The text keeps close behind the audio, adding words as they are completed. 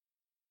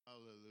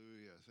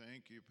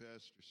Thank you,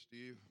 Pastor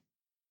Steve.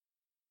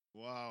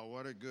 Wow,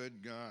 what a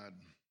good God.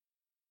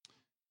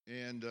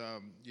 And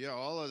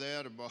all of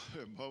that about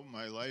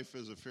my life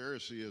as a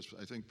Pharisee is,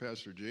 I think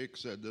Pastor Jake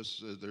said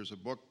this, there's a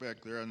book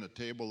back there on the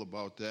table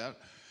about that.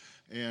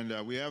 And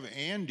we have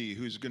Andy,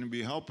 who's going to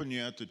be helping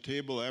you at the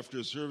table after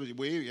the service.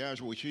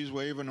 She's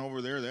waving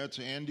over there. That's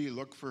Andy.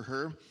 Look for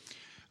her.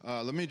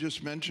 Let me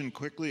just mention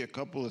quickly a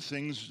couple of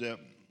things that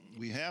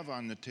we have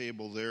on the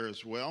table there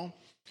as well.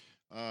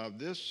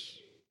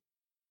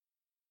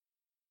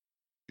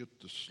 Get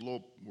the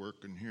slope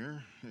working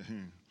here.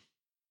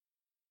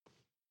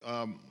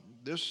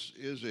 This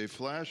is a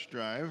flash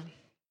drive.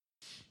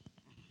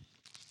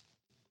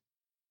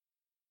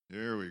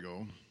 There we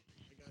go.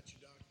 I got you,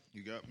 Doc.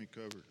 You got me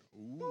covered.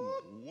 Ooh,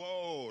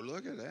 whoa,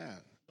 look at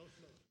that.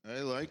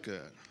 I like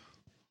that.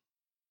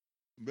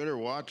 Better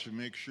watch and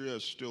make sure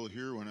it's still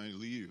here when I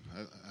leave.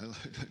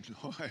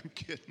 No, I'm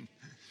kidding.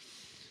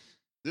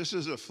 This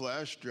is a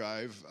flash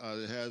drive.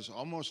 It has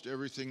almost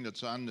everything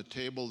that's on the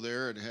table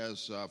there. It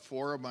has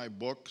 4 of my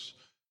books,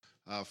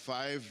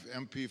 5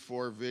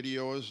 MP4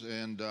 videos,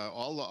 and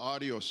all the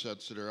audio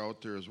sets that are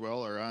out there as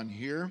well are on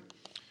here.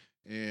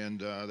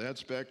 And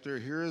that's back there.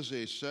 Here is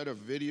a set of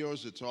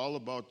videos. It's all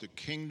about the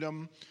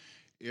kingdom.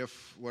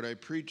 If what I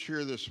preach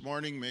here this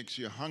morning makes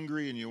you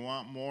hungry and you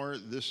want more,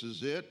 this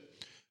is it.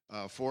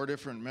 4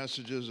 different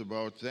messages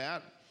about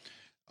that.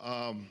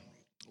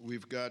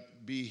 We've got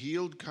Be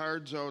Healed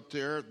cards out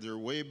there. They're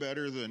way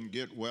better than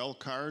Get Well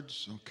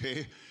cards,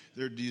 okay?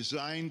 They're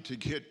designed to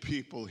get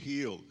people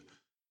healed.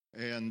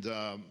 And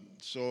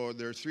so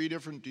there are 3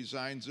 different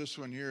designs. This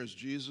one here is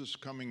Jesus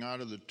coming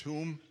out of the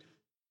tomb.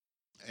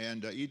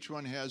 And each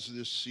one has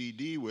this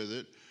CD with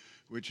it,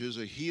 which is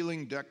a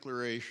healing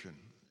declaration.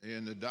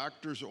 And the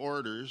doctor's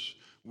orders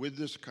with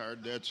this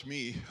card, that's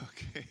me,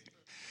 okay?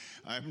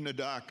 I'm the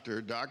doctor.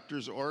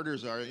 Doctor's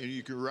orders are, and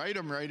you can write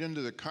them right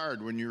into the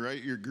card when you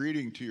write your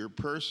greeting to your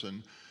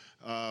person.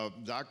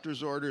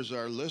 Doctor's orders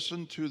are,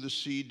 listen to the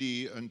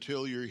CD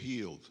until you're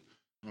healed.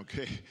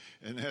 Okay?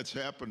 And that's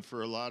happened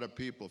for a lot of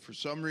people. For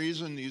some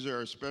reason, these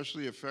are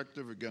especially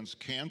effective against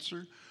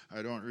cancer.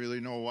 I don't really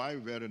know why.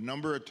 We've had a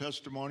number of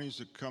testimonies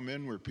that come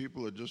in where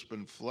people have just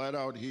been flat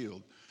out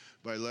healed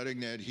by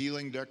letting that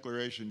healing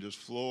declaration just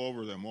flow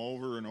over them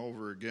over and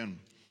over again.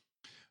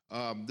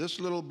 This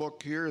little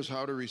book here is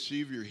how to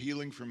receive your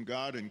healing from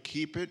God and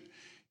keep it.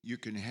 You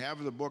can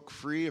have the book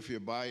free if you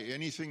buy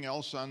anything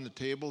else on the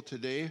table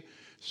today.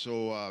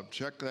 So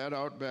check that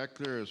out back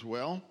there as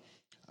well.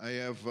 I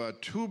have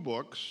 2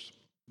 books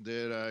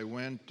that I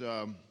went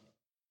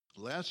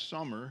last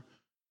summer.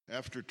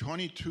 After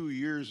 22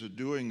 years of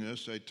doing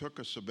this, I took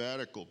a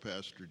sabbatical,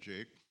 Pastor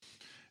Jake,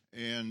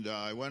 and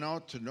I went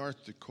out to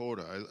North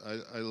Dakota.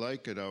 I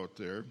like it out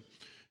there.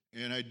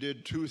 And I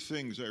did 2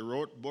 things. I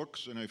wrote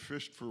books and I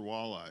fished for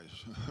walleyes.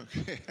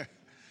 Okay.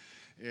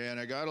 And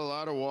I got a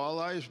lot of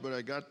walleyes, but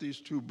I got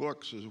these 2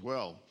 books as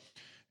well.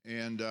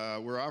 And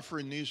we're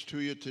offering these to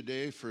you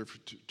today for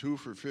 2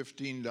 for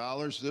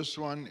 $15. This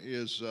one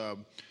is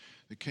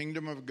The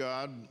Kingdom of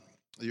God,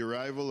 the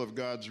Arrival of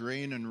God's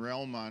Reign and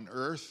Realm on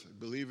Earth. I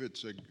believe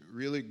it's a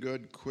really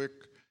good, quick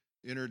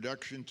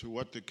introduction to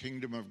what the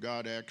Kingdom of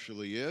God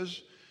actually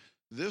is.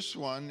 This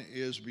one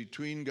is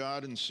Between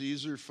God and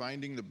Caesar,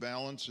 Finding the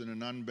Balance in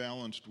an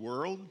Unbalanced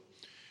World.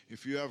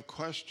 If you have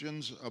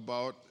questions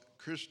about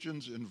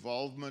Christians'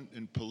 involvement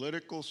in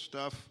political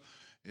stuff,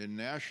 in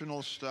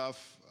national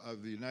stuff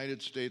of the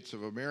United States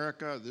of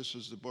America, this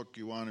is the book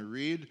you want to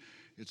read.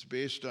 It's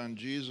based on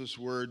Jesus'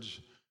 words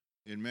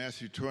in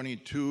Matthew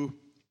 22,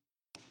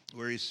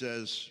 where he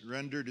says,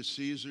 render to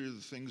Caesar the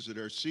things that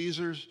are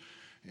Caesar's,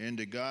 and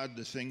to God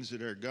the things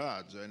that are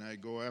God's. And I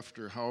go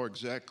after how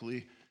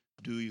exactly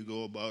do you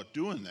go about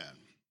doing that?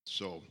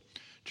 So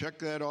check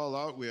that all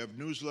out. We have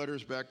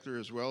newsletters back there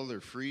as well.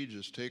 They're free.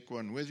 Just take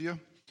one with you,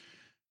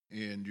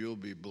 and you'll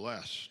be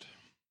blessed.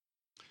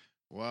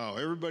 Wow,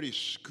 everybody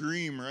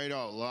scream right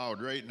out loud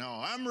right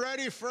now. I'm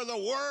ready for the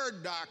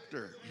word,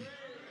 doctor.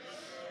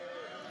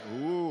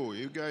 Ooh,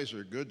 you guys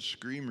are good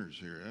screamers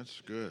here.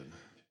 That's good.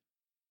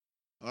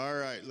 All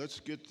right, let's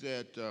get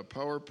that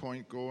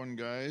PowerPoint going,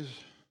 guys.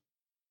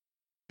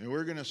 And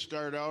we're going to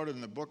start out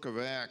in the book of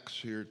Acts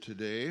here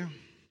today.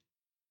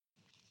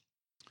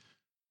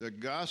 The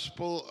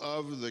gospel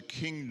of the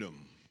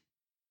kingdom.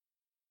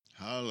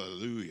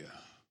 Hallelujah.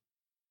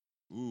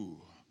 Ooh.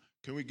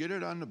 Can we get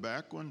it on the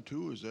back one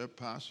too? Is that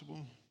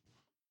possible?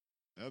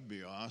 That'd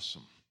be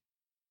awesome.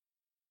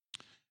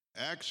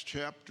 Acts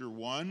chapter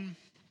 1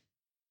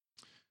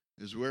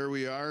 is where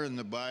we are in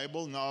the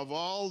Bible. Now, of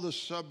all the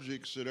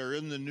subjects that are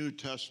in the New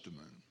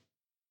Testament,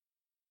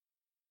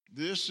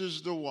 this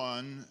is the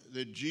one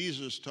that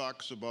Jesus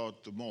talks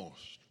about the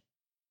most.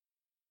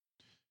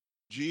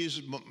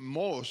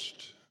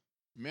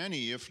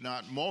 Many, if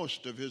not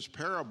most, of his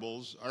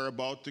parables are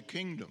about the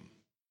kingdom.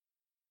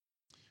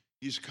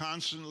 He's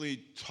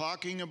constantly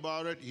talking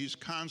about it. He's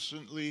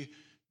constantly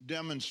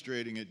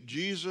demonstrating it.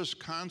 Jesus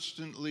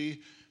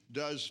constantly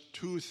does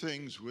 2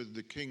 things with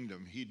the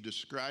kingdom. He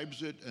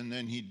describes it and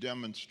then he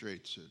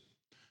demonstrates it.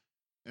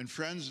 And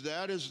friends,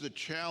 that is the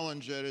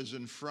challenge that is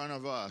in front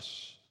of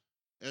us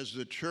as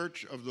the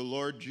church of the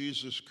Lord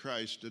Jesus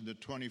Christ in the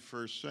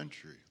 21st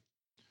century.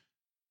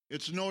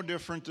 It's no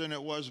different than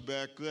it was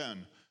back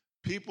then.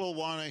 People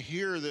want to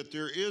hear that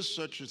there is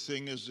such a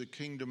thing as the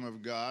kingdom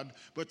of God,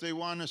 but they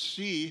want to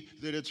see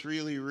that it's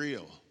really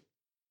real.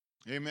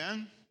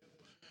 Amen?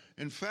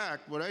 In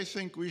fact, what I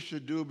think we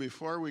should do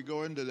before we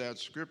go into that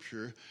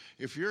scripture,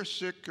 if you're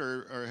sick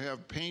or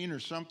have pain or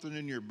something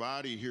in your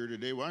body here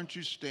today, why don't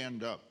you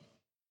stand up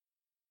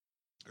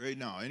right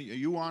now?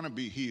 You want to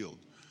be healed,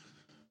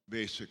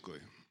 basically.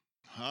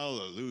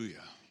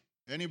 Hallelujah.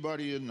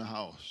 Anybody in the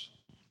house?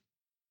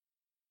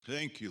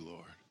 Thank you,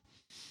 Lord.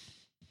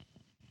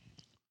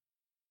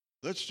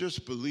 Let's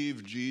just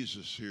believe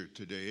Jesus here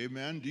today.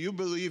 Amen. Do you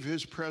believe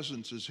his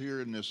presence is here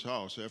in this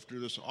house after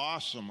this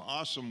awesome,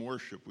 awesome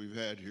worship we've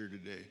had here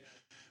today?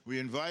 We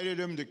invited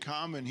him to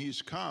come, and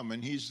he's come,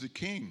 and he's the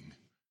king.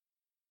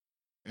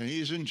 And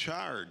he's in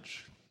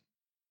charge.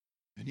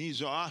 And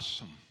he's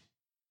awesome.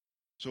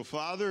 So,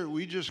 Father,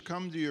 we just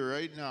come to you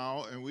right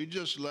now, and we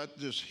just let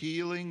this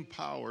healing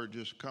power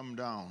just come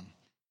down.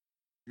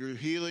 Your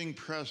healing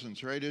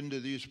presence right into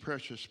these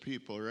precious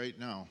people right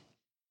now.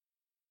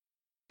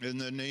 In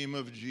the name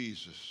of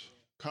Jesus,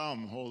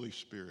 come, Holy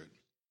Spirit,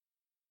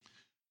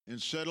 and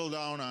settle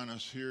down on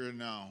us here and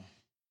now.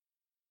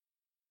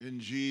 In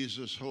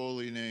Jesus'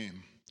 holy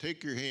name.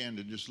 Take your hand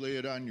and just lay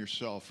it on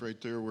yourself right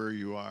there where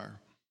you are.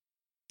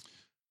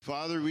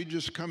 Father, we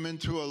just come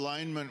into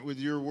alignment with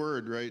your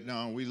word right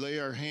now. We lay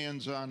our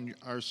hands on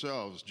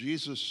ourselves.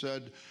 Jesus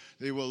said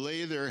they will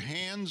lay their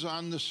hands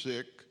on the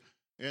sick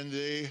and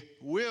they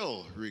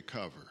will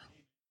recover.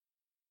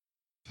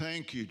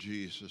 Thank you,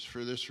 Jesus,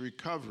 for this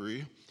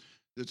recovery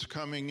that's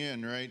coming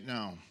in right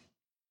now.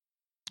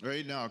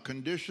 Right now,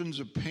 conditions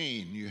of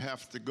pain, you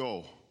have to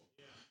go.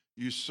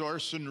 You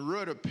source and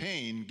root of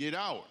pain, get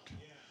out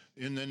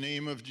in the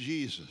name of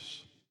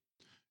Jesus.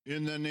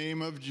 In the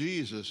name of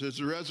Jesus.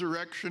 It's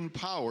resurrection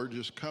power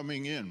just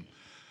coming in.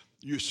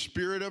 You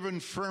spirit of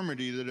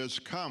infirmity that has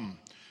come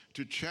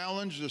to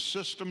challenge the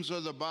systems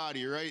of the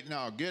body right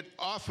now. Get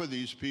off of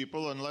these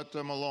people and let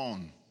them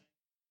alone.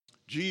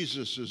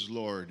 Jesus is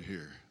Lord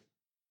here.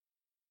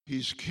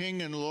 He's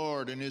King and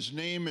Lord, and his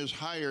name is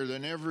higher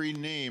than every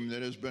name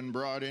that has been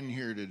brought in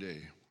here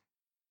today.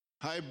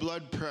 High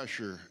blood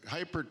pressure,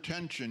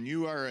 hypertension,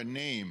 you are a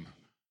name.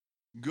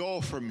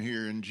 Go from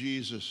here in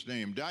Jesus'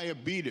 name.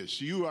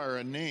 Diabetes, you are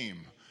a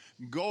name.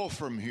 Go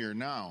from here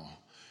now.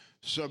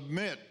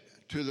 Submit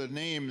to the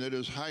name that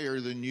is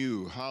higher than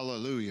you.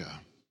 Hallelujah.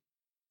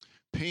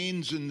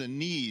 Pains in the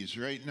knees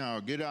right now,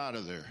 get out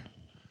of there.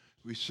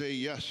 We say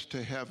yes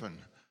to heaven,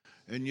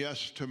 and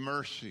yes to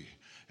mercy,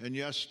 and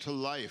yes to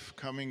life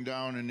coming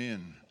down and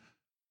in.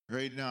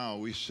 Right now,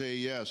 we say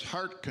yes.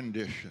 Heart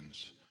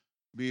conditions,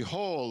 be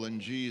whole in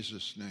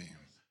Jesus' name.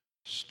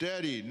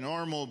 Steady,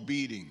 normal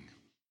beating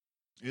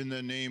in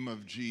the name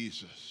of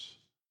Jesus.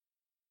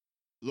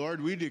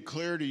 Lord, we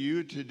declare to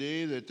you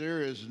today that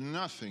there is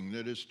nothing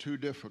that is too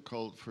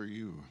difficult for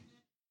you.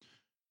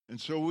 And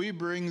so we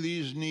bring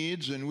these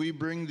needs and we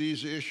bring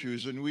these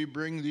issues and we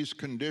bring these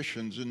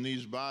conditions in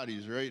these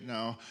bodies right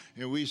now.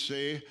 And we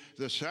say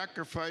the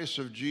sacrifice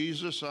of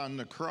Jesus on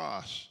the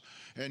cross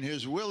and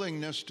his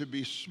willingness to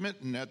be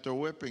smitten at the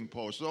whipping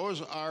post,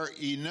 those are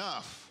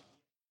enough.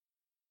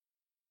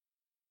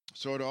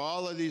 So to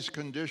all of these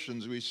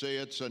conditions, we say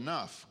it's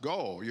enough.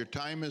 Go. Your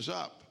time is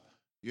up.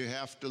 You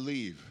have to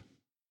leave.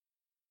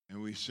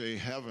 And we say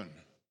heaven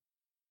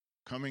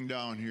coming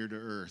down here to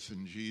earth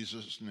in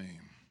Jesus'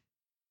 name.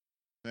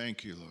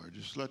 Thank you, Lord.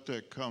 Just let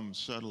that come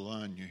settle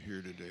on you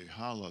here today.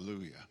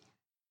 Hallelujah.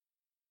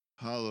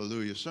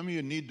 Hallelujah. Some of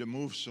you need to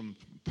move some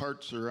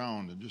parts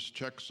around and just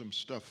check some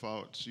stuff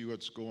out, see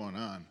what's going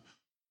on.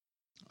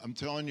 I'm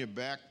telling you,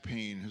 back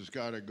pain has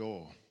got to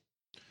go.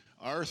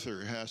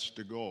 Arthur has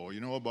to go.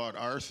 You know about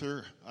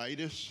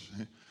arthritis?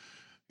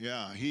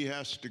 Yeah, he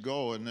has to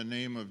go in the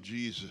name of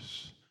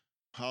Jesus.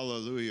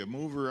 Hallelujah.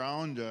 Move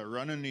around,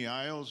 run in the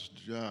aisles,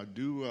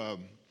 do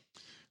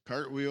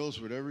cartwheels,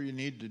 whatever you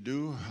need to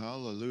do.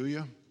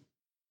 Hallelujah.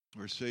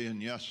 We're saying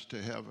yes to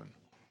heaven.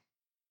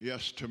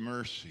 Yes to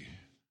mercy.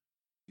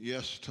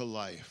 Yes to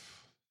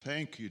life.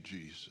 Thank you,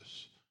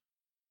 Jesus.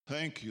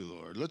 Thank you,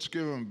 Lord. Let's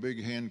give him a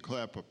big hand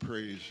clap of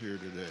praise here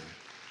today.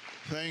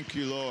 Thank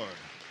you, Lord.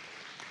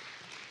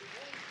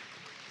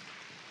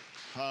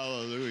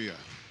 Hallelujah.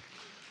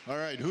 All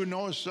right, who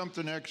knows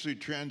something actually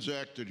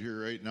transacted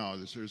here right now?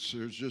 There's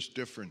just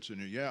difference in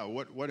it. Yeah,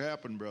 what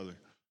happened, brother?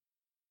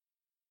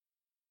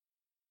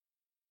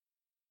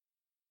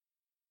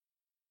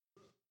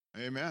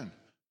 Amen.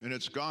 And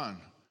it's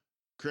gone.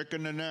 Crick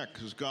in the neck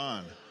is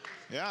gone.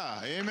 Yeah,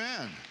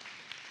 amen.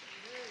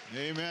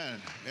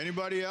 Amen.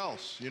 Anybody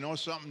else? You know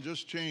something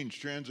just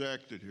changed,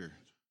 transacted here.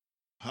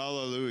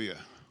 Hallelujah.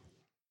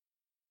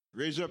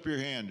 Raise up your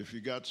hand if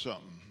you got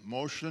something.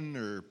 Motion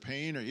or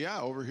pain or,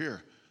 yeah, over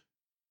here.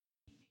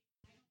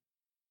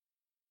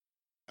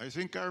 I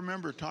think I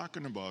remember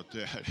talking about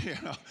that. You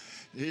know,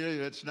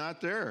 it's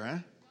not there, huh?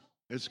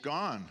 It's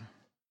gone.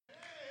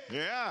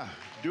 Yeah,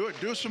 do it.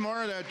 Do some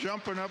more of that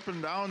jumping up and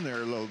down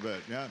there a little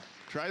bit. Yeah,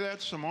 try that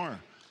some more.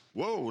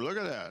 Whoa, look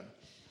at that.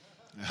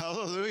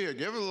 Hallelujah.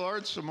 Give the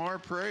Lord some more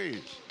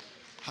praise.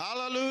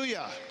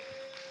 Hallelujah.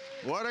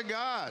 What a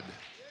God.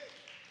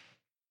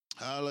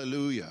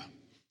 Hallelujah.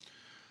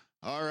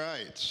 All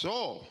right,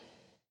 so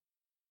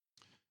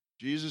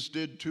Jesus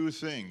did two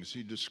things.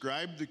 He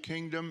described the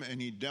kingdom and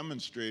he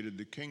demonstrated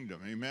the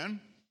kingdom. Amen?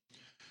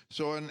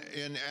 So in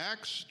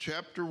Acts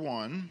chapter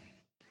 1,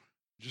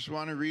 just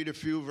want to read a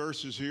few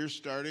verses here,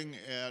 starting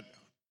at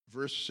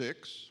verse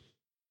 6.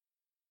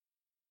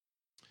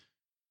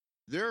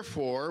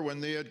 Therefore, when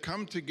they had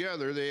come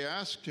together, they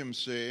asked him,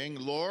 saying,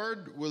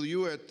 Lord, will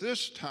you at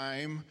this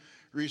time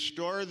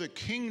restore the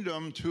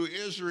kingdom to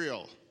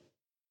Israel?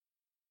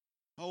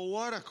 Oh,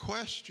 what a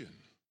question.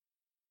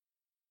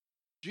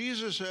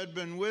 Jesus had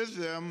been with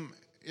them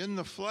in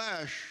the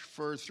flesh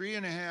for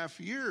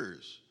 3.5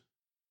 years.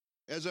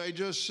 As I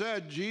just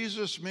said,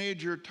 Jesus'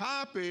 major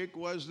topic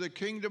was the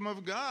kingdom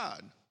of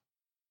God.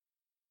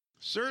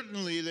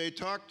 Certainly, they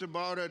talked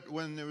about it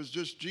when there was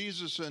just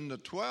Jesus and the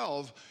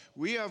 12.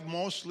 We have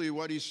mostly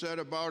what he said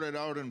about it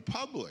out in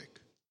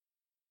public.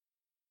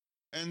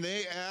 And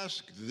they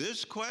asked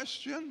this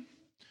question?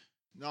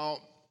 Now,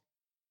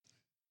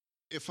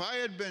 if I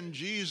had been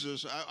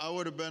Jesus, I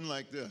would have been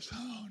like this.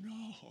 Oh,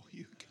 no,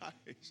 you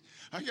guys.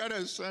 I got to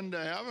ascend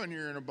to heaven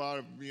here in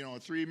about,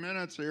 3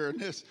 minutes here. And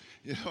this,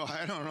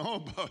 I don't know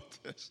about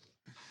this.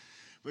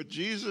 But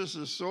Jesus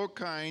is so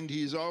kind.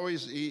 He's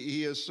always,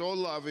 he is so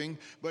loving,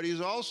 but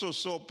he's also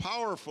so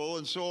powerful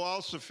and so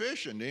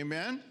all-sufficient.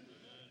 Amen?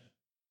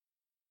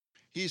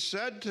 He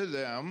said to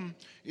them,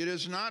 it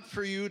is not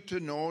for you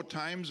to know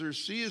times or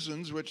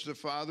seasons which the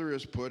Father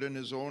has put in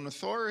his own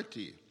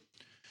authority.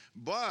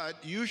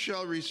 But you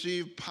shall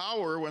receive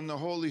power when the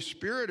Holy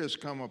Spirit has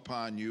come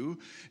upon you,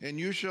 and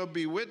you shall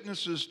be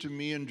witnesses to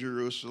me in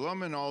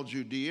Jerusalem and all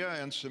Judea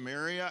and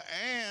Samaria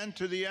and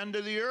to the end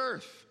of the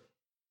earth.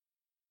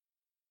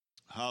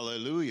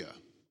 Hallelujah.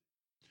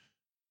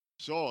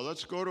 So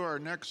let's go to our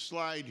next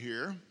slide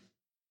here.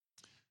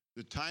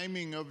 The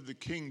timing of the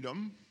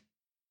kingdom.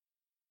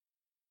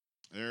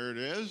 There it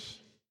is.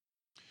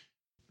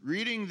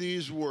 Reading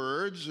these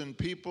words, and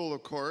people,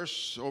 of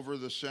course, over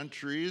the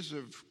centuries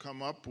have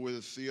come up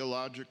with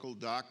theological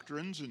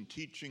doctrines and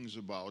teachings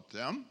about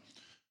them.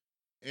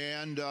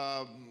 And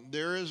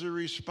there is a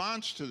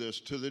response to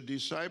this, to the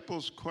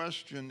disciples'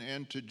 question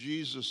and to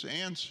Jesus'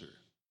 answer.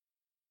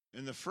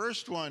 And the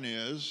first one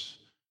is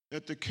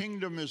that the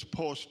kingdom is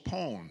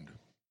postponed.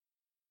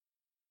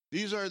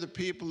 These are the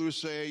people who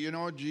say,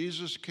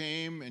 Jesus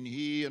came and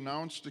he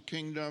announced the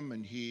kingdom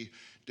and he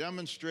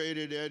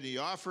demonstrated it. He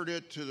offered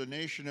it to the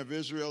nation of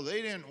Israel.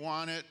 They didn't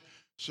want it,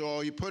 so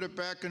he put it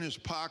back in his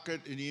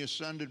pocket and he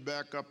ascended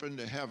back up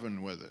into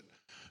heaven with it.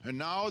 And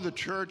now the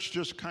church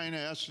just kind of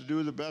has to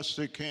do the best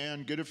they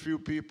can, get a few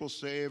people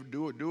saved,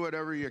 do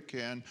whatever you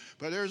can,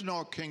 but there's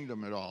no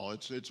kingdom at all.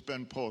 It's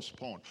been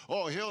postponed.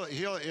 Oh,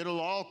 it'll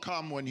all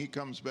come when he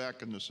comes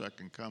back in the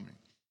second coming.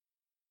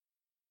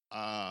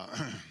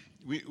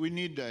 We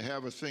need to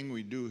have a thing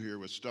we do here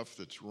with stuff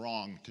that's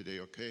wrong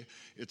today, okay?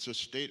 It's a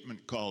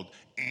statement called,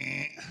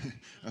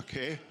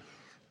 okay?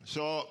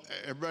 So,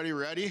 everybody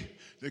ready?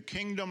 The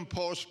kingdom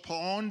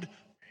postponed,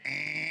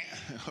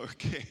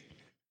 okay?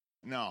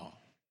 No.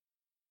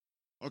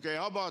 Okay,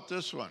 how about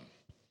this one?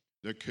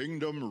 The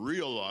kingdom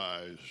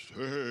realized,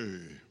 hey,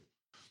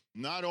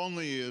 not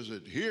only is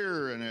it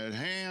here and at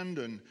hand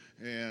and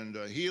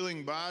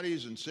healing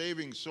bodies and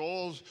saving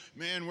souls,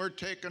 man, we're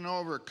taking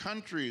over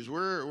countries.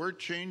 We're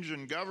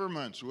changing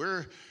governments.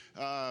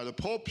 The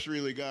popes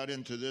really got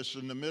into this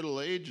in the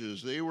Middle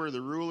Ages. They were the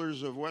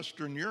rulers of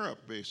Western Europe,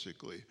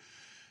 basically.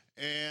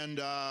 And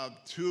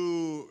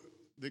to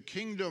the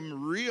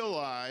kingdom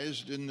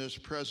realized in this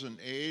present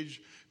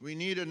age, we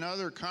need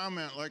another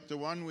comment like the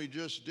one we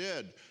just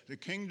did. The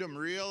kingdom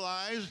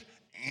realized,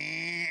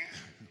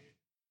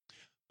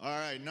 All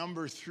right,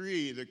 number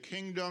 3, the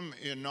kingdom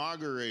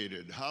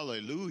inaugurated.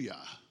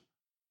 Hallelujah.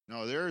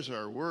 Now there's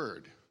our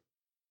word.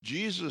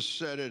 Jesus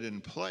set it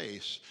in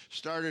place,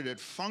 started it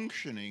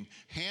functioning,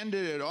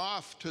 handed it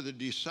off to the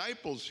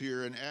disciples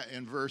here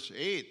in verse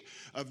 8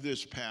 of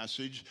this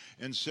passage,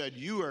 and said,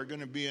 you are going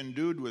to be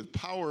endued with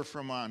power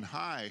from on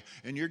high,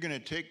 and you're going to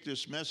take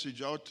this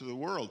message out to the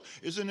world.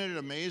 Isn't it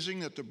amazing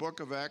that the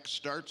book of Acts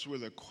starts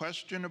with a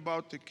question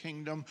about the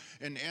kingdom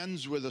and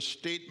ends with a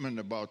statement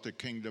about the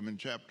kingdom in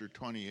chapter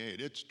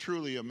 28? It's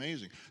truly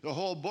amazing. The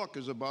whole book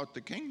is about the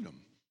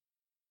kingdom.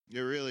 It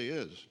really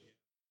is.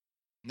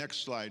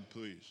 Next slide,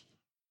 please.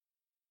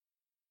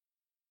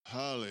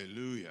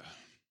 Hallelujah.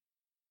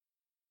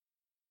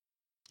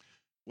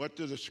 What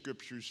do the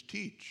scriptures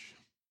teach?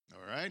 All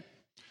right.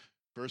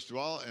 First of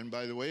all, and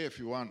by the way, if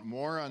you want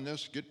more on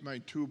this, get my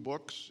 2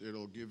 books.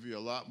 It'll give you a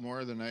lot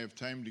more than I have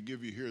time to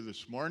give you here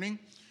this morning.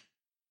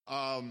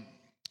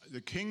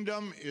 The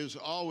kingdom is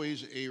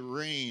always a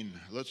reign.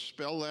 Let's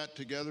spell that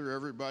together,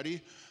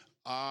 everybody.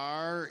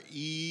 R-E-I-G-N.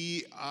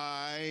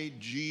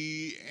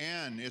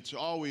 It's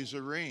always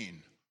a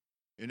reign.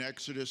 In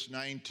Exodus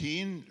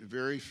 19, a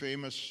very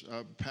famous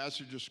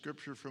passage of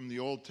scripture from the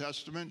Old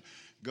Testament,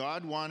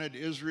 God wanted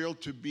Israel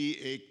to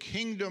be a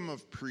kingdom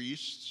of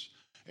priests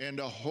and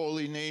a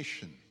holy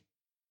nation.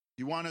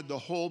 He wanted the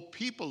whole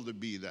people to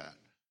be that.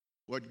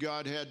 What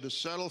God had to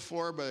settle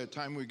for by the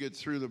time we get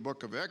through the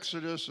book of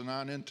Exodus and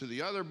on into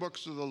the other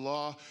books of the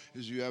law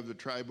is you have the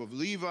tribe of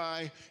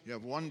Levi, you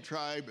have one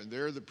tribe, and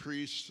they're the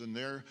priests, and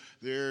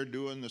they're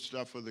doing the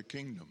stuff of the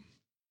kingdom.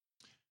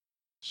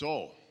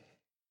 So,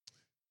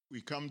 we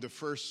come to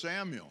 1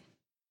 Samuel.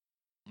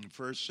 In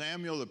 1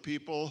 Samuel, the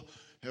people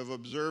have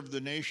observed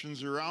the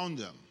nations around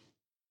them.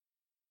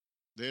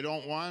 They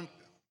don't want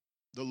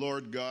the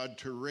Lord God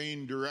to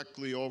reign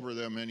directly over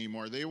them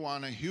anymore. They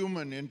want a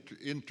human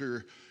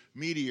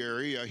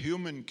intermediary, a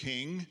human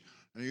king.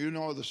 And you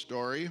know the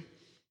story.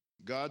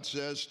 God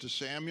says to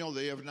Samuel,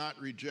 they have not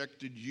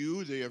rejected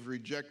you, they have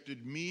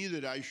rejected me,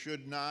 that I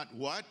should not,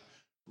 what?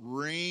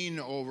 Reign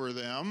over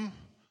them.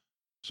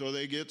 So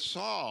they get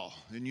Saul,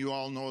 and you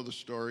all know the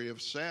story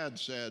of sad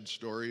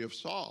story of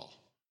Saul,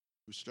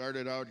 who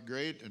started out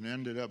great and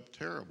ended up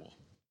terrible.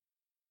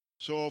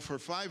 So for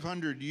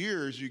 500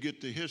 years, you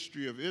get the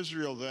history of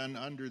Israel then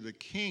under the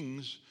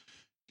kings.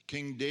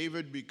 King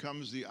David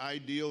becomes the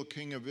ideal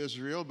king of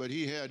Israel, but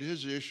he had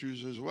his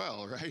issues as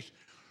well, right?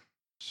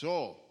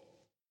 So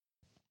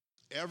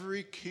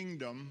every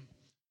kingdom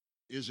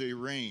is a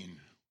reign,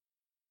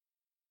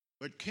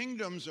 but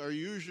kingdoms are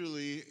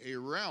usually a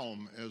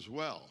realm as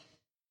well.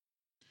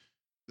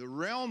 The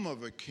realm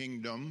of a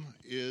kingdom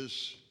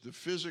is the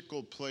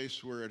physical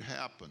place where it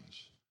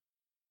happens.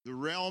 The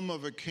realm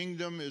of a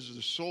kingdom is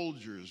the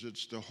soldiers,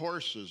 it's the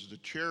horses, the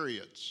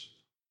chariots.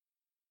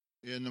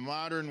 In the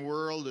modern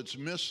world, it's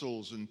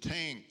missiles and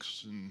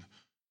tanks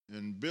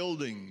and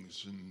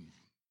buildings and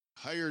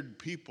hired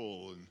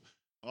people and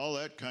all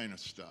that kind of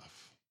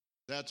stuff.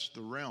 That's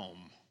the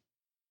realm.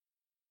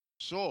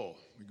 So,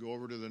 we go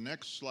over to the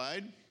next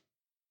slide.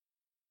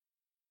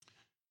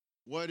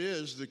 What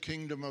is the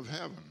kingdom of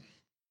heaven?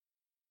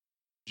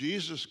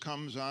 Jesus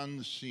comes on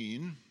the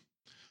scene.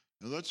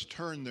 Now let's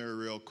turn there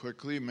real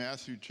quickly.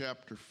 Matthew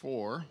chapter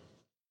 4.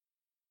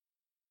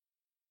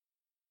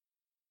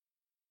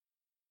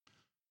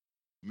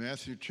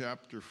 Matthew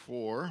chapter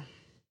 4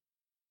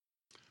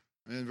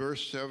 and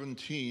verse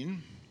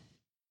 17.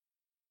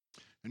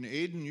 And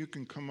Aiden, you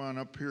can come on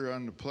up here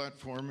on the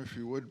platform if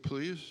you would,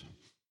 please.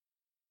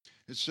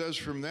 It says,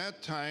 from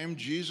that time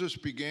Jesus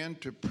began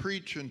to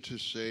preach and to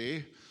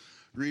say,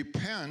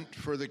 repent,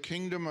 for the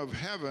kingdom of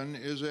heaven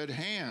is at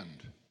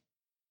hand.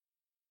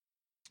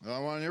 I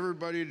want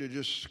everybody to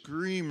just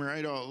scream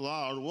right out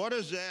loud, what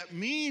does that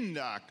mean,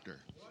 doctor?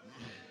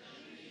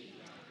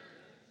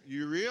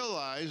 You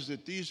realize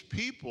that these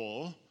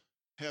people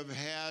have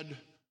had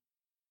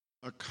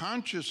a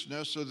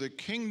consciousness of the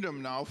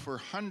kingdom now for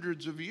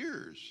hundreds of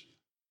years.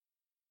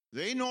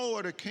 They know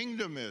what a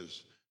kingdom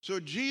is.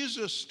 So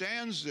Jesus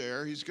stands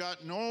there. He's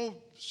got no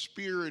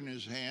spear in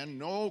his hand,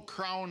 no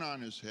crown on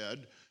his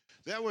head.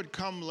 That would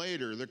come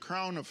later, the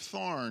crown of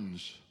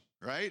thorns,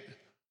 right?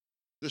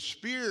 The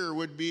spear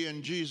would be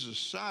in Jesus'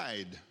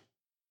 side.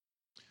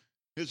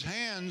 His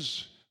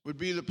hands would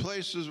be the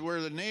places where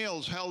the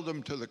nails held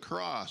him to the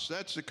cross.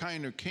 That's the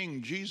kind of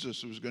king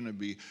Jesus was going to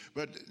be.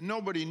 But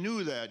nobody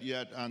knew that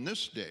yet on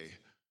this day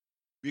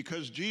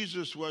because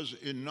Jesus was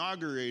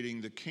inaugurating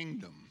the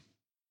kingdom.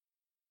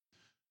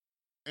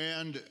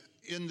 And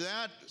in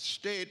that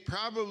state,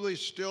 probably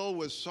still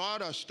with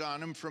sawdust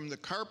on him from the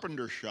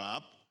carpenter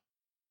shop,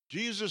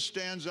 Jesus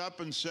stands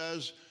up and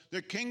says,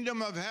 the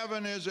kingdom of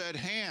heaven is at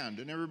hand.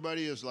 And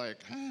everybody is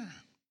like, huh.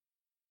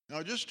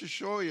 Now, just to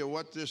show you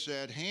what this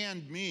at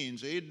hand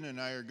means, Aiden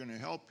and I are going to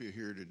help you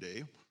here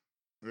today,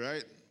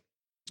 right?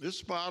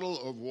 This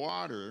bottle of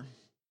water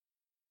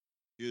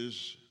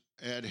is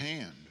at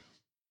hand.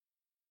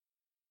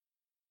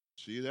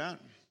 See that?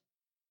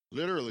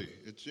 Literally,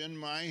 it's in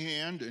my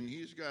hand, and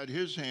he's got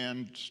his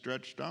hand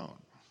stretched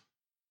out.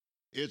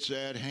 It's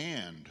at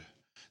hand.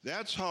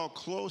 That's how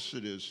close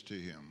it is to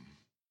him.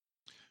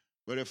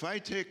 But if I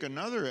take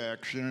another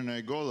action and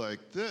I go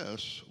like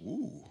this,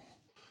 ooh,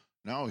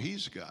 now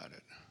he's got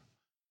it.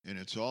 And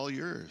it's all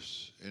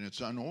yours. And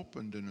it's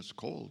unopened and it's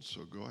cold,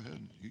 so go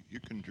ahead. You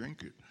can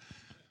drink it.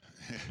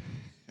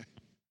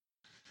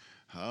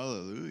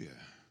 Hallelujah.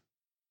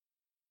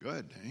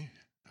 Good, eh?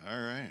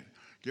 All right.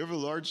 Give the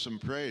Lord some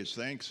praise.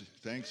 Thanks,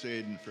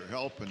 Aiden, for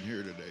helping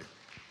here today.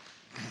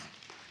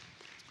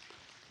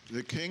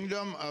 The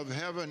kingdom of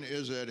heaven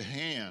is at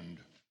hand.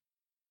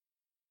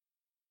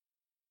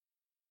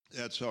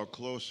 That's how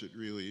close it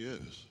really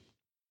is.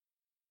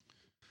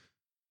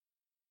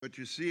 But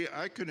you see,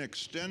 I can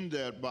extend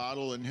that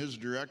bottle in his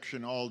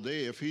direction all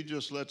day. If he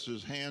just lets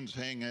his hands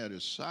hang at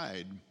his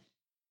side,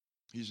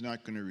 he's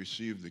not going to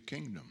receive the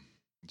kingdom.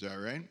 Is that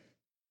right?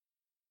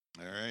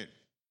 All right.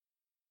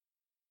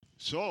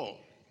 So,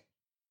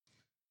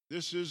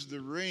 this is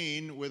the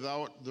reign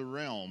without the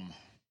realm.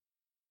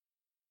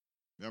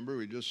 Remember,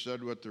 we just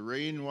said what the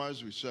reign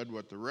was. We said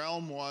what the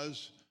realm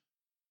was.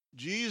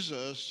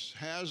 Jesus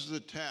has the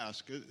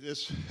task.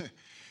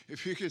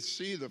 If you could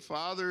see the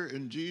Father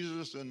and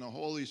Jesus and the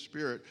Holy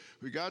Spirit,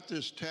 we got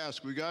this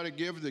task. We got to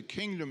give the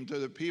kingdom to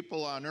the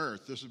people on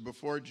earth. This is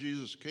before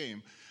Jesus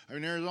came. I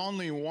mean, there's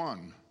only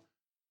one.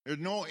 There's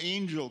no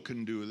angel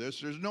can do this.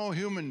 There's no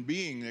human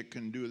being that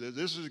can do this.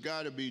 This has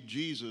got to be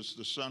Jesus,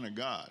 the Son of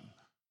God.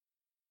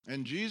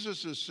 And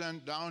Jesus is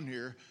sent down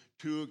here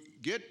to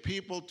get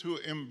people to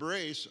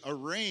embrace a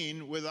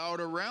reign without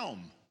a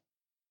realm.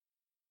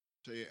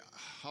 Say,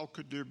 how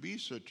could there be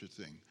such a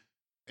thing?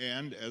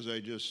 And as I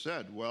just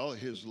said, well,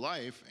 his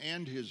life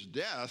and his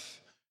death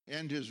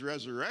and his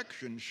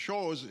resurrection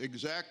shows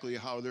exactly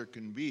how there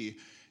can be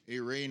a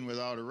reign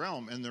without a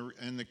realm.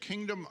 And the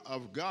kingdom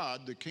of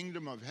God, the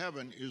kingdom of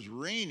heaven, is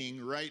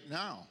reigning right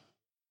now.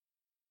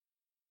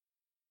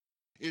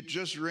 It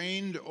just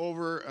reigned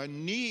over a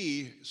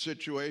knee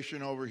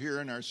situation over here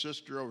and our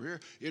sister over here.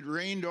 It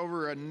reigned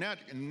over a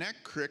neck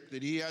crick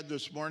that he had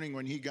this morning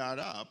when he got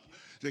up.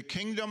 The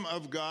kingdom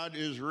of God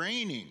is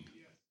reigning.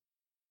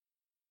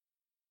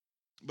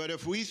 But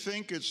if we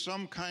think it's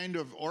some kind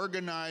of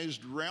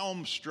organized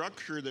realm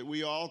structure that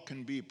we all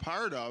can be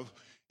part of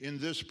in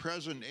this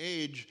present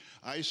age,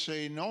 I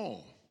say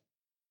no.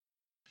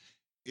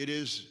 It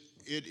is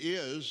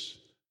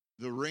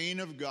the reign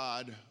of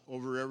God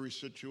over every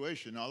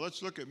situation. Now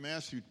let's look at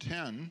Matthew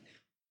 10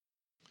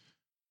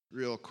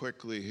 real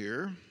quickly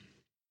here.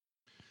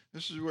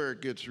 This is where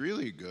it gets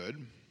really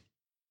good.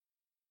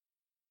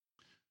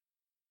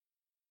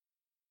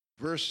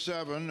 Verse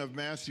 7 of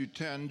Matthew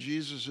 10,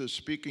 Jesus is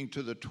speaking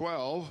to the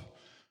 12,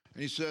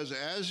 and he says,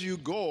 "As you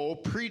go,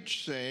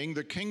 preach, saying,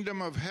 the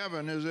kingdom of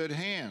heaven is at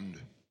hand."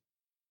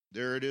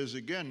 There it is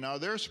again. Now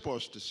they're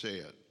supposed to say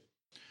it.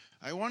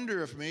 I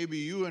wonder if maybe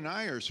you and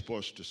I are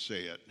supposed to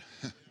say it.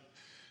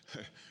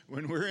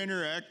 When we're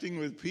interacting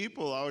with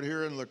people out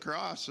here in La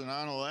Crosse and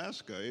on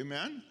Alaska.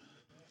 Amen?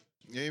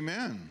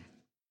 Amen.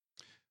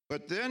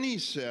 But then he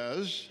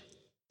says,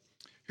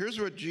 here's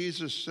what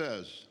Jesus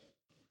says.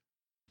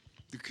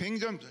 The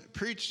kingdom,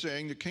 preach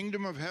saying, the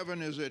kingdom of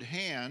heaven is at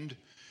hand.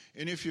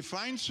 And if you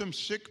find some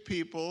sick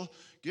people,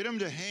 get them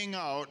to hang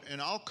out, and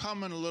I'll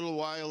come in a little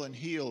while and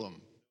heal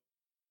them.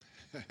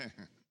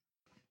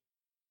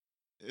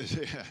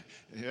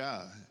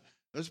 Yeah.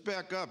 Let's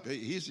back up.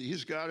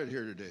 He's got it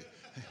here today.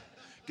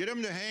 Get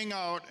them to hang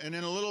out, and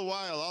in a little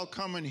while, I'll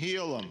come and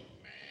heal them.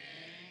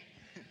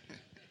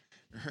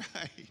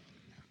 Right.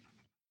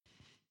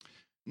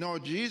 No,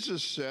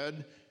 Jesus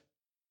said,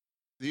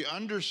 the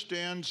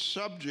understand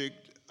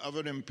subject of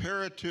an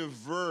imperative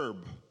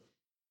verb.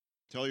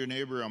 Tell your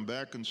neighbor I'm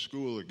back in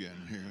school again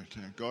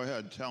here. Go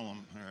ahead, tell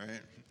him, all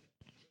right?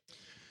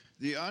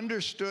 The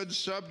understood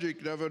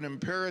subject of an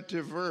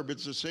imperative verb.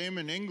 It's the same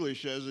in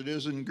English as it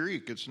is in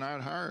Greek. It's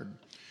not hard.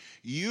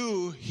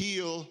 You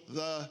heal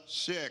the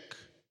sick.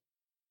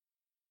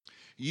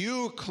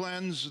 You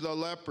cleanse the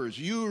lepers.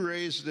 You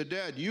raise the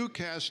dead. You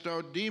cast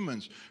out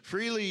demons.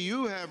 Freely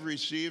you have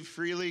received,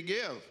 freely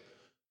give.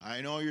 I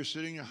know you're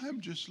sitting there,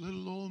 I'm just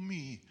little old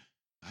me.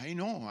 I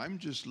know, I'm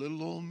just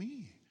little old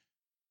me.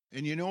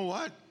 And you know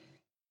what?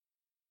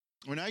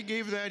 When I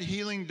gave that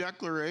healing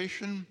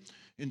declaration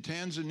in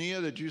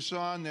Tanzania that you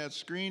saw on that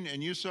screen,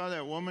 and you saw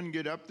that woman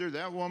get up there,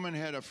 that woman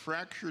had a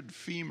fractured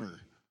femur.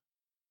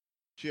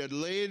 She had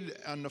laid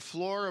on the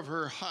floor of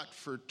her hut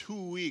for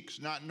 2 weeks,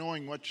 not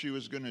knowing what she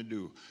was going to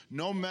do.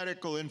 No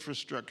medical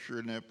infrastructure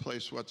in that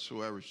place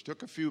whatsoever. She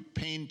took a few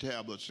pain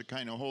tablets to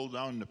kind of hold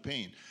down the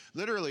pain.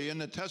 Literally, in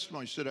the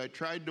testimony, she said, I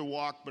tried to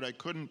walk, but I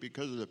couldn't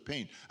because of the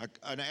pain.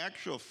 An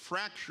actual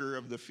fracture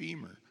of the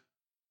femur.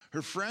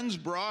 Her friends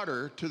brought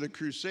her to the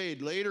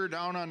crusade, laid her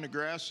down on the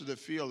grass of the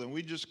field, and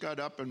we just got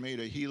up and made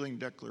a healing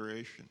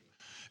declaration.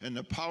 And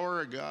the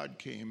power of God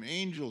came.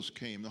 Angels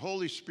came. The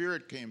Holy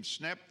Spirit came.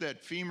 Snapped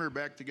that femur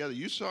back together.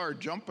 You saw her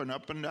jumping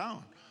up and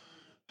down.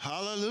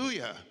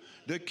 Hallelujah.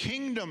 The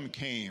kingdom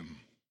came.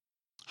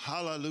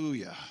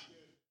 Hallelujah.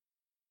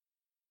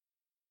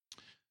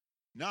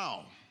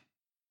 Now,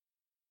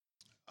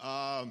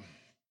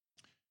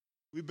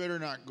 we better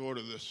not go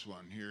to this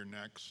one here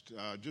next.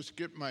 Just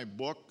get my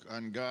book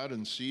on God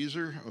and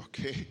Caesar,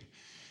 okay?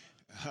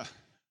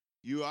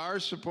 You are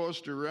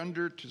supposed to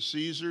render to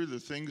Caesar the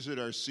things that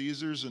are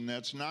Caesar's, and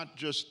that's not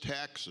just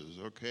taxes,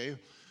 okay?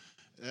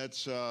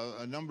 That's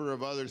a number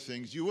of other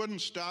things. You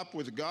wouldn't stop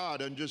with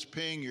God and just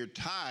paying your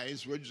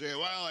tithes. Would you say,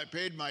 well, I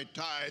paid my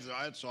tithes,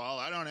 that's all.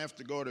 I don't have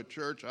to go to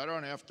church. I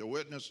don't have to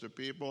witness to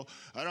people.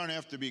 I don't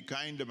have to be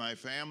kind to my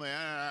family.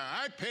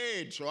 I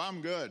paid, so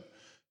I'm good.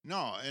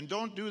 No, and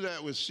don't do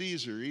that with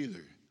Caesar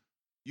either.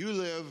 You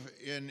live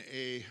in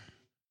a,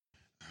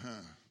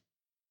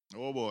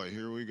 oh boy,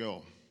 here we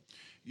go.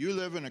 You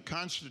live in a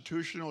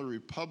constitutional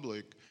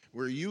republic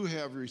where you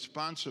have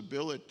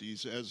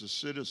responsibilities as a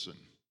citizen.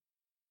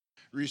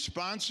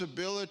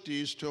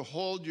 Responsibilities to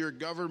hold your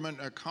government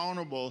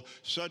accountable,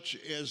 such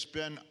as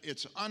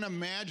it's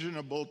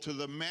unimaginable to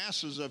the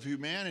masses of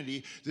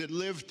humanity that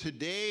live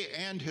today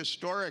and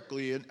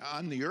historically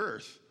on the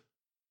earth.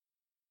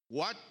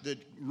 What? That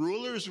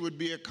rulers would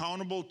be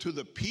accountable to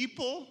the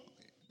people?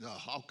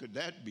 How could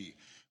that be?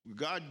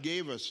 God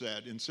gave us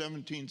that in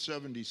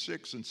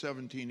 1776 and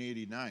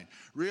 1789.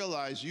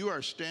 Realize you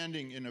are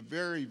standing in a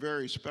very,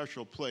 very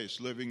special place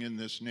living in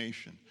this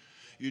nation.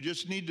 You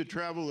just need to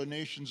travel the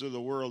nations of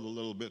the world a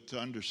little bit to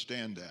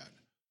understand that.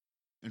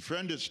 And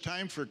friend, it's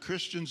time for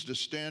Christians to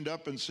stand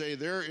up and say,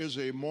 there is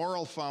a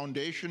moral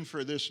foundation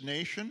for this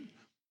nation.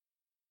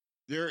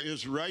 There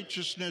is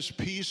righteousness,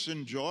 peace,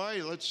 and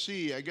joy. Let's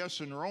see, I guess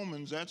in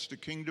Romans, that's the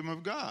kingdom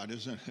of God,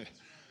 isn't it?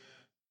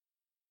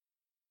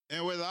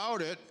 And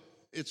without it,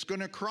 it's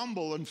going to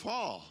crumble and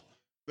fall,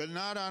 but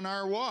not on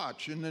our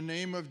watch, in the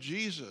name of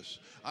Jesus.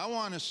 I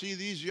want to see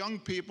these young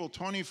people,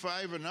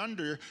 25 and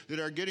under, that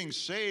are getting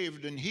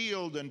saved and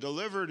healed and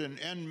delivered and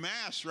en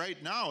masse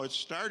right now. It's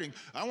starting.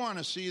 I want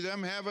to see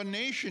them have a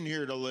nation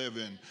here to live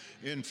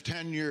in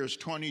 10 years,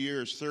 20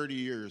 years, 30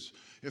 years,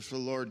 if the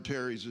Lord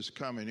tarries is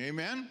coming.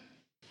 Amen?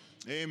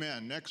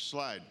 Amen. Next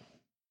slide.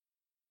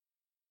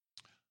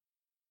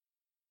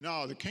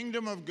 Now, the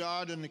kingdom of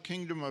God and the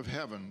kingdom of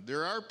heaven.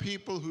 There are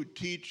people who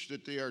teach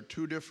that they are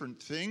two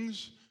different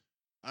things.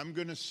 I'm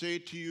going to say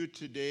to you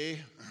today,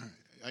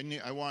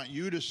 I want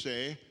you to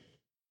say,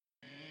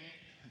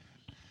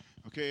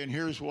 okay, and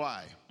here's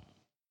why.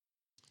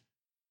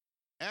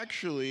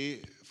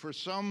 Actually, for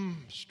some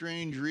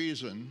strange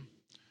reason,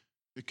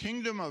 the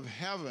kingdom of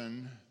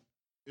heaven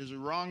is a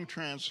wrong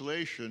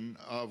translation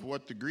of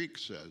what the Greek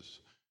says.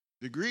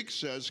 The Greek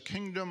says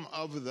kingdom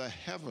of the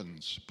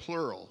heavens,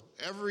 plural,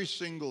 every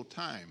single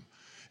time.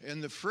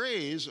 And the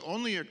phrase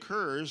only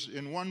occurs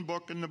in one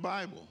book in the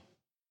Bible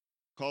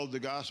called the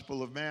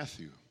Gospel of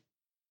Matthew.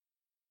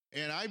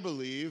 And I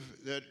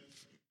believe that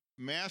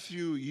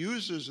Matthew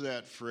uses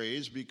that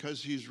phrase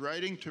because he's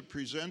writing to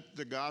present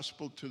the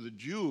gospel to the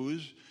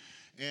Jews,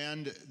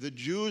 and the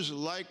Jews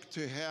like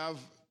to have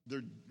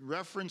the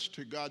reference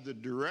to God, the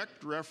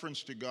direct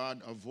reference to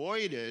God,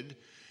 avoided,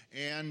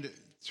 and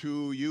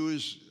to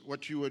use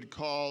what you would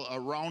call a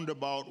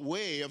roundabout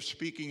way of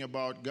speaking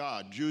about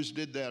God. Jews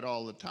did that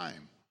all the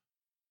time.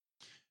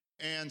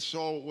 And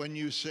so when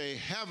you say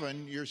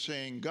heaven, you're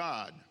saying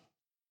God.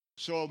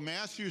 So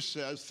Matthew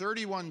says,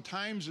 31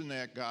 times in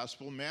that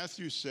gospel,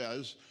 Matthew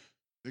says,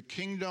 the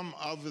kingdom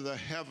of the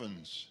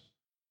heavens.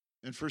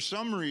 And for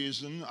some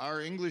reason,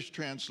 our English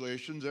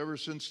translations, ever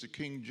since the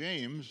King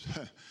James,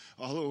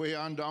 all the way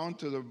on down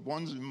to the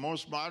ones,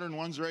 most modern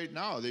ones right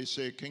now, they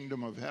say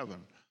kingdom of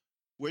heaven,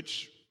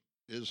 which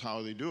is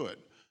how they do it.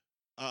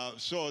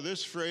 So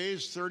this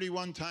phrase,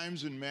 31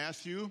 times in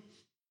Matthew,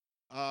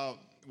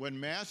 when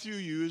Matthew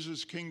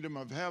uses kingdom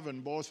of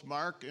heaven, both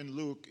Mark and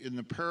Luke, in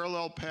the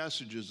parallel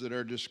passages that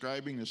are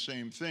describing the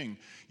same thing,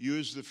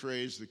 use the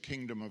phrase the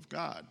kingdom of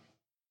God.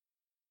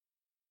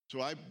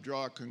 So I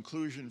draw a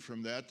conclusion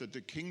from that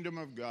the kingdom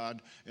of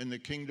God and the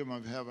kingdom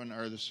of heaven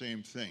are the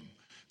same thing.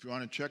 If you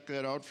want to check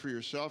that out for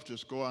yourself,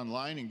 just go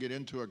online and get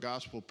into a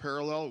gospel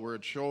parallel where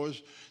it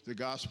shows the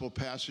gospel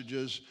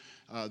passages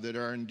that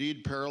are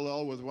indeed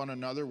parallel with one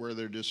another, where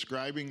they're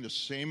describing the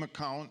same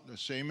account, the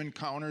same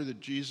encounter that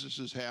Jesus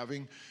is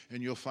having,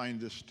 and you'll find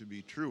this to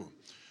be true.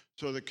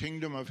 So the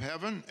kingdom of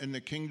heaven and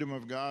the kingdom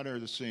of God are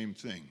the same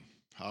thing.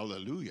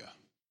 Hallelujah.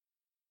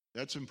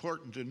 That's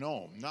important to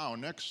know. Now,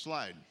 next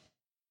slide.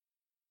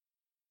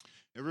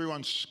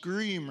 Everyone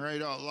scream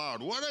right out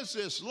loud. What does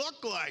this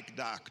look like,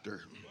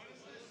 doctor?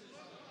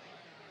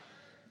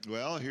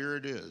 Well, here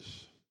it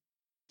is.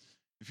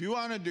 If you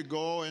wanted to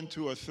go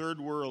into a third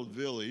world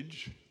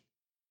village,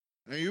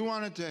 and you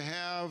wanted to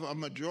have a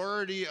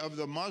majority of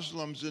the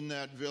Muslims in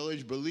that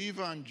village believe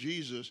on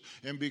Jesus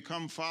and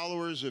become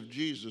followers of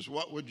Jesus,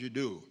 what would you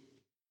do?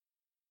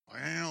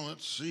 Well,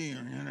 let's see.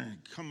 I'm going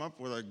to come up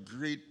with a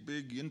great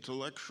big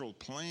intellectual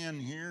plan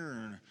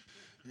here.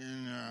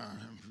 And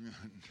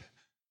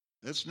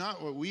that's not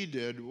what we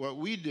did. What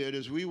we did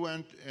is we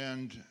went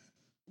and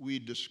we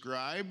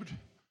described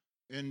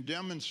and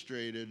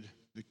demonstrated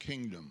the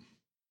kingdom.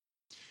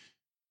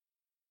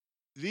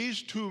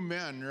 These two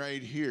men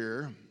right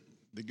here,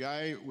 the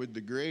guy with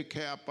the gray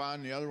cap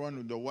on, the other one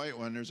with the white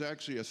one, there's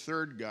actually a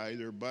third guy,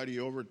 their buddy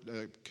over,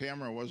 the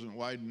camera wasn't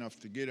wide enough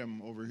to get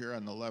him over here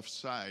on the left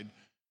side.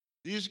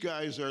 These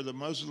guys are the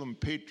Muslim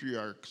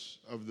patriarchs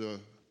of the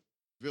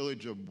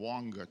village of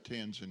Bwanga,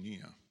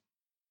 Tanzania.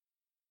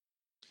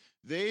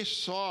 They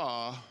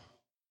saw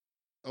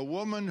a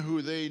woman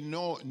who they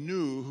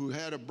knew who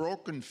had a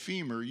broken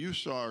femur. You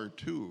saw her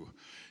too.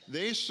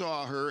 They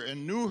saw her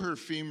and knew her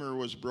femur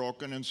was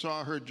broken and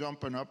saw her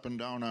jumping up and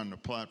down on the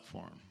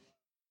platform.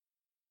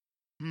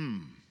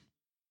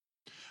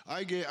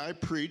 I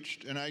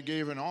preached and I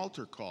gave an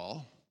altar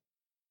call.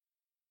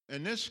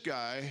 And this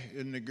guy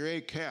in the gray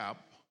cap,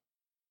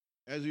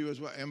 as he was,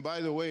 and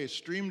by the way,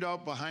 streamed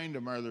out behind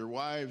him are their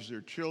wives,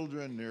 their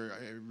children, their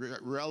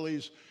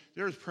rellies.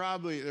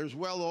 There's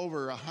well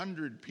over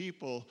 100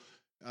 people,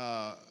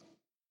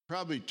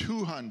 probably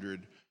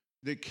 200,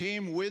 that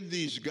came with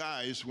these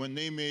guys when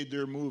they made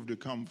their move to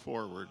come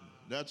forward.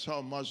 That's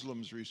how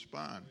Muslims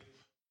respond.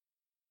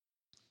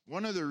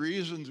 One of the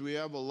reasons we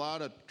have a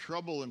lot of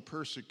trouble and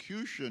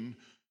persecution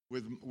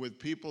with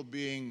people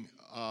being,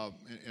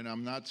 and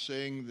I'm not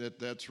saying that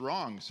that's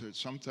wrong. So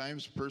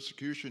sometimes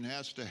persecution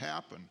has to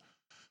happen.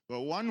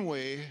 But one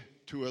way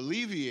to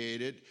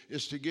alleviate it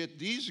is to get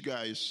these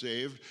guys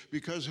saved,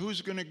 because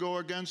who's going to go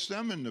against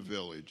them in the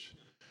village?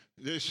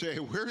 They say,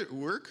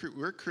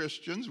 we're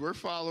Christians, we're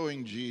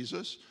following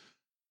Jesus,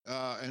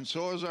 and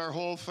so is our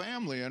whole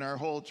family and our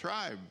whole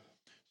tribe.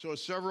 So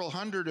several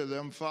hundred of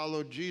them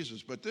followed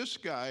Jesus. But this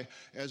guy,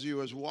 as he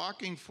was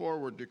walking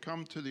forward to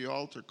come to the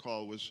altar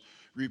call, was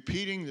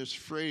repeating this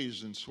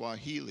phrase in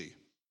Swahili.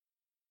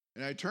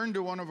 And I turned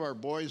to one of our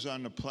boys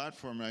on the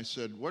platform and I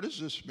said, "What is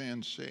this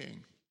man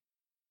saying?"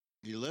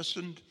 He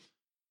listened.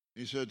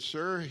 He said,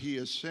 "Sir, he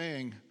is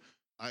saying,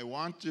 I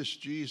want this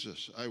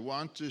Jesus. I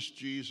want this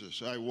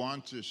Jesus. I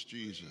want this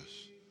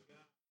Jesus."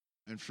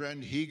 And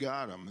friend, he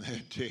got them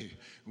that day.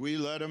 We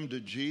led them to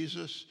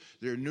Jesus.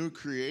 They're new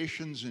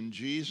creations in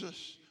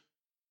Jesus.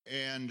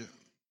 And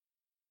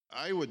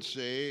I would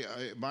say,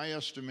 my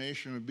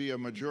estimation would be a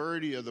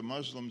majority of the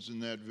Muslims in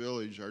that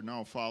village are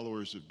now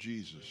followers of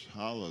Jesus.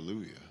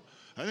 Hallelujah.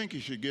 I think you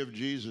should give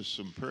Jesus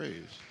some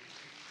praise.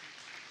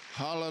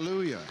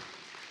 Hallelujah.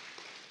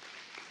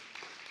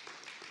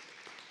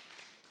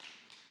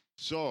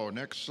 So,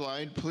 next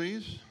slide,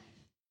 please.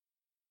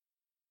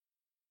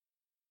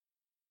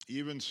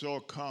 Even so,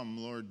 come,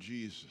 Lord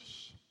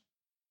Jesus.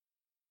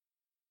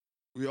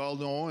 We all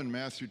know in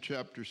Matthew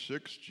chapter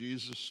 6,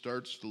 Jesus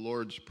starts the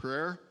Lord's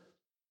Prayer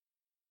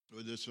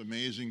with this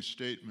amazing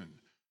statement: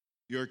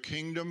 "Your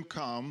kingdom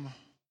come,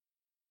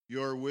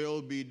 your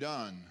will be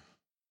done,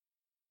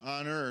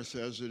 on earth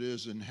as it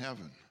is in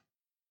heaven."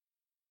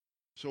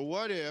 So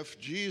what if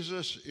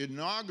Jesus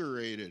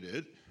inaugurated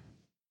it,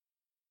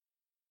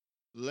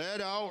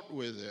 led out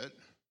with it,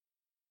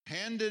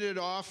 handed it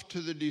off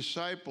to the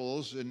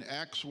disciples in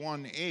Acts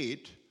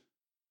 1:8,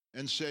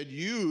 and said,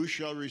 "You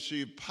shall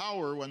receive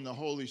power when the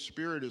Holy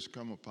Spirit has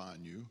come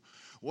upon you"?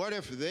 What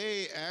if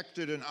they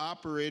acted and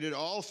operated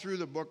all through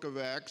the book of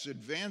Acts,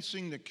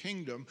 advancing the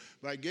kingdom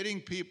by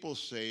getting people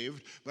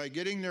saved, by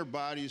getting their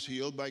bodies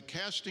healed, by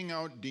casting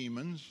out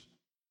demons?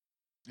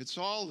 It's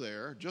all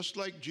there, just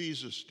like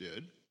Jesus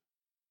did.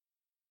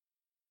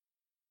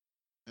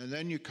 And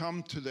then you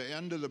come to the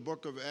end of the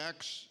book of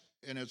Acts,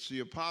 and it's the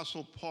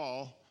Apostle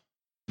Paul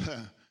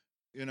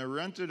in a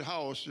rented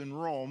house in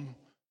Rome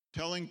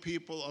telling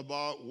people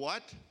about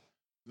what?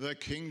 The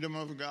kingdom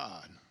of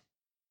God.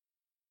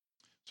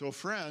 So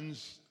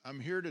friends, I'm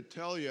here to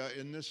tell you,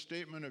 in this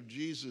statement of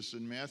Jesus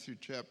in Matthew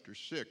chapter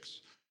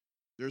 6,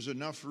 there's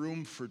enough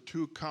room for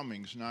two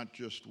comings, not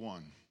just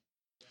one.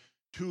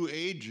 Two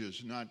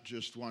ages, not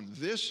just one.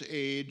 This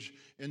age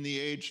and the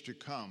age to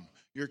come.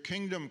 Your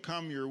kingdom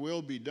come, your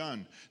will be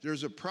done.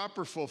 There's a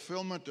proper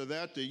fulfillment of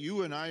that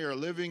you and I are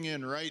living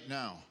in right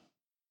now.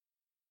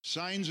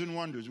 Signs and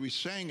wonders. We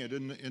sang it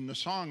in the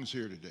songs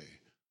here today.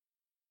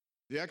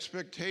 The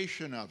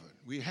expectation of it.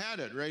 We had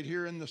it right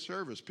here in the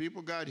service.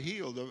 People got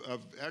healed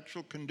of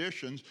actual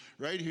conditions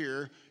right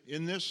here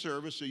in this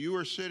service that you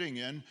are sitting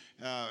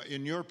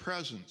in your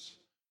presence.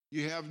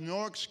 You have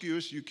no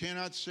excuse. You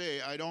cannot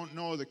say, "I don't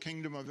know the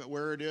kingdom of it,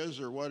 where it is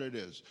or what it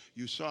is."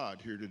 You saw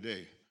it here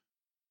today.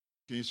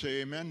 Can you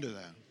say amen to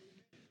that?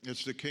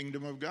 It's the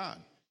kingdom of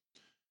God.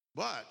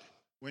 But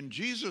when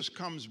Jesus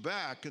comes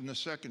back in the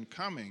second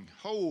coming,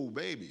 oh,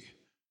 baby,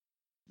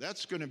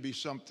 that's going to be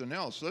something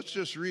else. Let's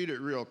just read it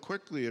real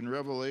quickly in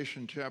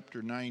Revelation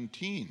chapter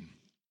 19.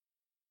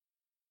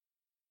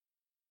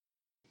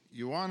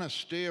 You want to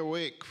stay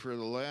awake for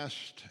the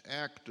last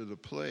act of the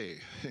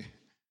play.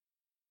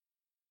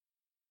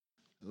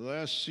 The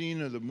last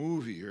scene of the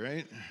movie,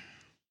 right?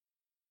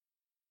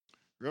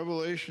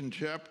 Revelation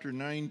chapter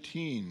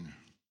 19.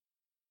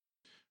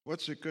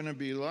 What's it going to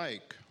be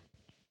like?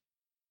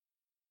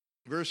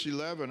 Verse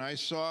 11, "I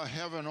saw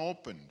heaven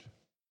opened."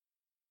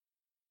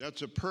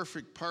 That's a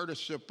perfect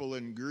participle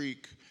in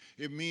Greek.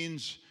 It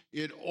means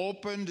it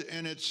opened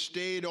and it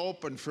stayed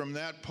open from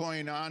that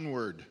point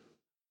onward.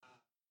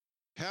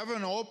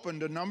 Heaven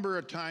opened a number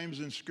of times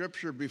in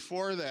Scripture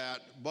before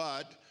that,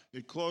 but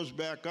it closed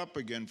back up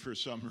again for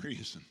some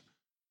reason.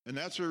 And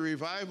that's what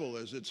revival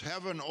is. It's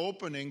heaven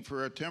opening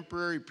for a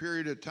temporary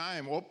period of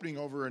time, opening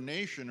over a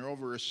nation or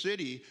over a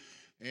city.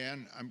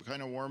 And I'm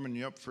kind of warming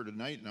you up for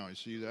tonight now. You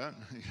see that?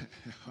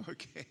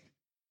 Okay.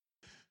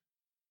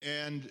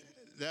 And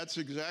that's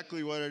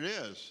exactly what it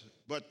is.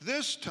 But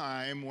this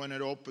time, when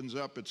it opens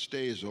up, it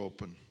stays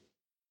open.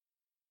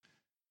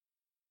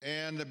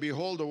 "And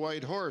behold, a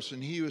white horse,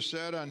 and he who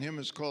sat on him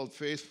is called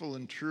Faithful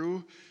and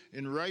True.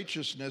 In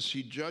righteousness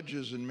he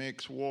judges and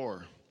makes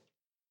war.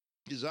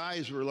 His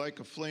eyes were like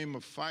a flame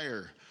of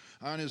fire.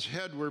 On his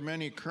head were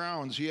many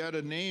crowns. He had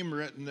a name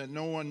written that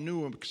no one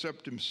knew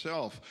except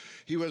himself.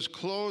 He was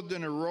clothed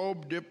in a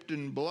robe dipped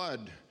in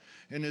blood,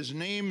 and his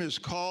name is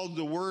called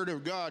the Word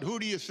of God." Who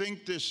do you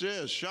think this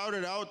is? Shout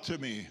it out to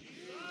me.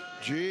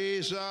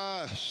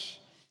 Jesus.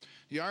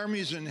 "The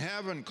armies in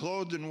heaven,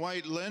 clothed in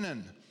white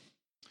linen,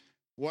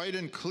 white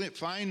and clean,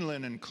 fine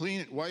linen,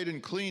 clean, white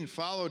and clean,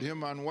 followed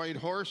him on white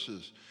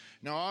horses.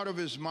 Now out of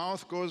his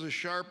mouth goes a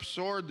sharp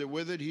sword, that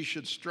with it he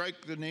should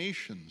strike the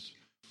nations.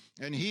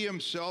 And he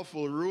himself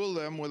will rule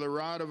them with a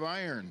rod of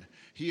iron.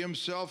 He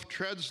himself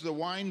treads the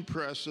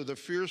winepress of the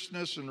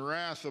fierceness and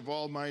wrath of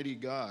Almighty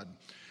God.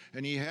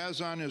 And he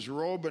has on his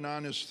robe and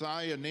on his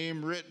thigh a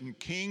name written,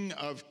 King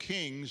of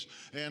Kings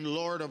and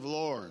Lord of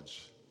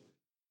Lords.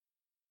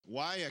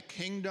 Why a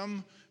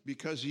kingdom?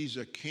 Because he's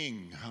a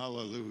king.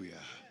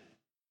 Hallelujah.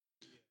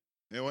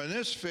 And when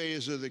this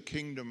phase of the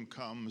kingdom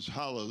comes,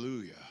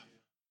 hallelujah,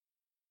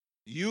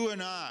 you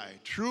and I,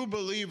 true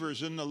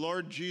believers in the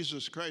Lord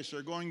Jesus Christ,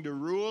 are going to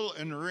rule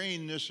and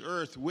reign this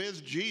earth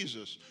with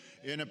Jesus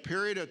in a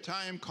period of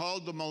time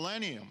called the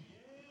millennium,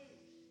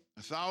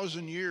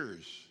 1,000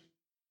 years.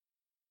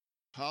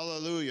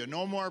 Hallelujah.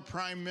 No more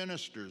prime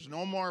ministers,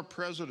 no more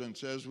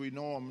presidents as we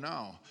know them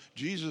now.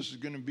 Jesus is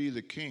going to be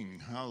the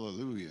king.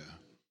 Hallelujah.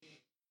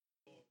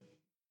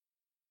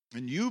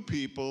 And you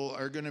people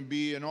are going to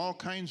be in all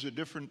kinds of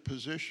different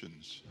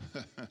positions.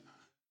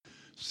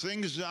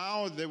 Things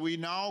now that we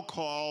now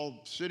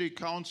call city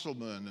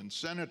councilmen and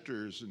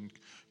senators and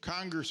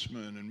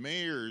congressmen and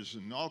mayors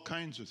and all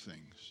kinds of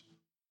things.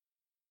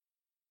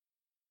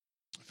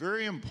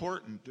 Very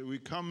important that we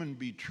come and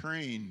be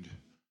trained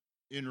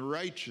in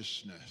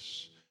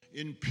righteousness,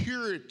 in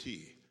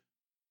purity.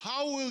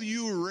 How will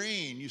you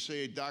reign? You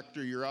say,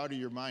 doctor, you're out of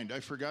your mind. I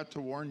forgot to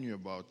warn you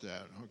about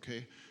that,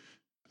 okay?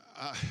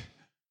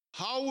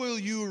 How will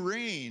you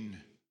reign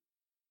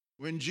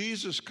when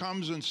Jesus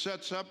comes and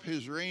sets up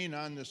his reign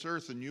on this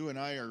earth and you and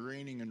I are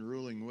reigning and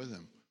ruling with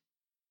him?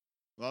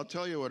 Well, I'll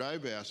tell you what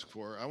I've asked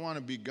for. I want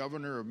to be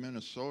governor of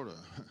Minnesota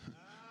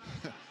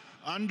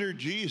under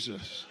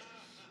Jesus.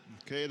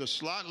 Okay, the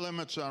slot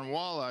limits on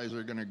walleyes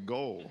are going to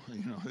go,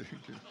 they're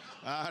just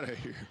out of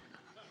here.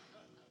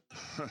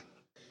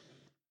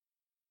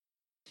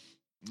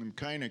 I'm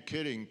kind of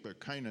kidding, but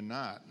kind of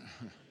not.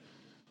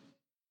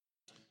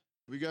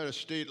 We got a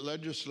state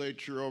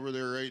legislature over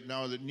there right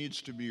now that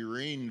needs to be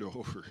reigned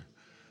over.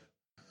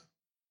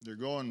 They're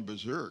going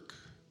berserk.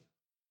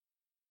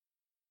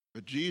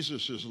 But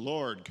Jesus is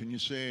Lord. Can you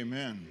say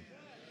amen?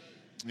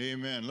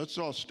 Amen. Let's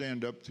all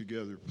stand up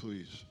together,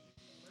 please.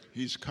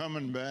 He's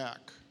coming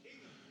back.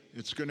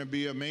 It's going to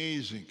be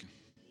amazing.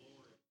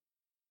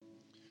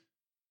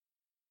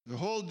 The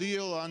whole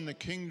deal on the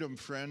kingdom,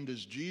 friend,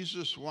 is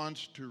Jesus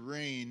wants to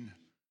reign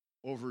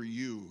over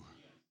you.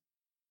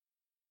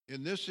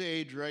 In this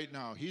age right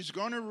now, he's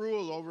going to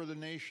rule over the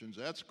nations.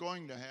 That's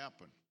going to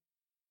happen.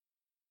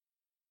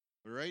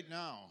 But right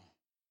now,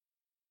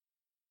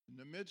 in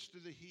the midst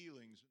of the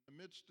healings, in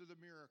the midst of the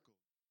miracles,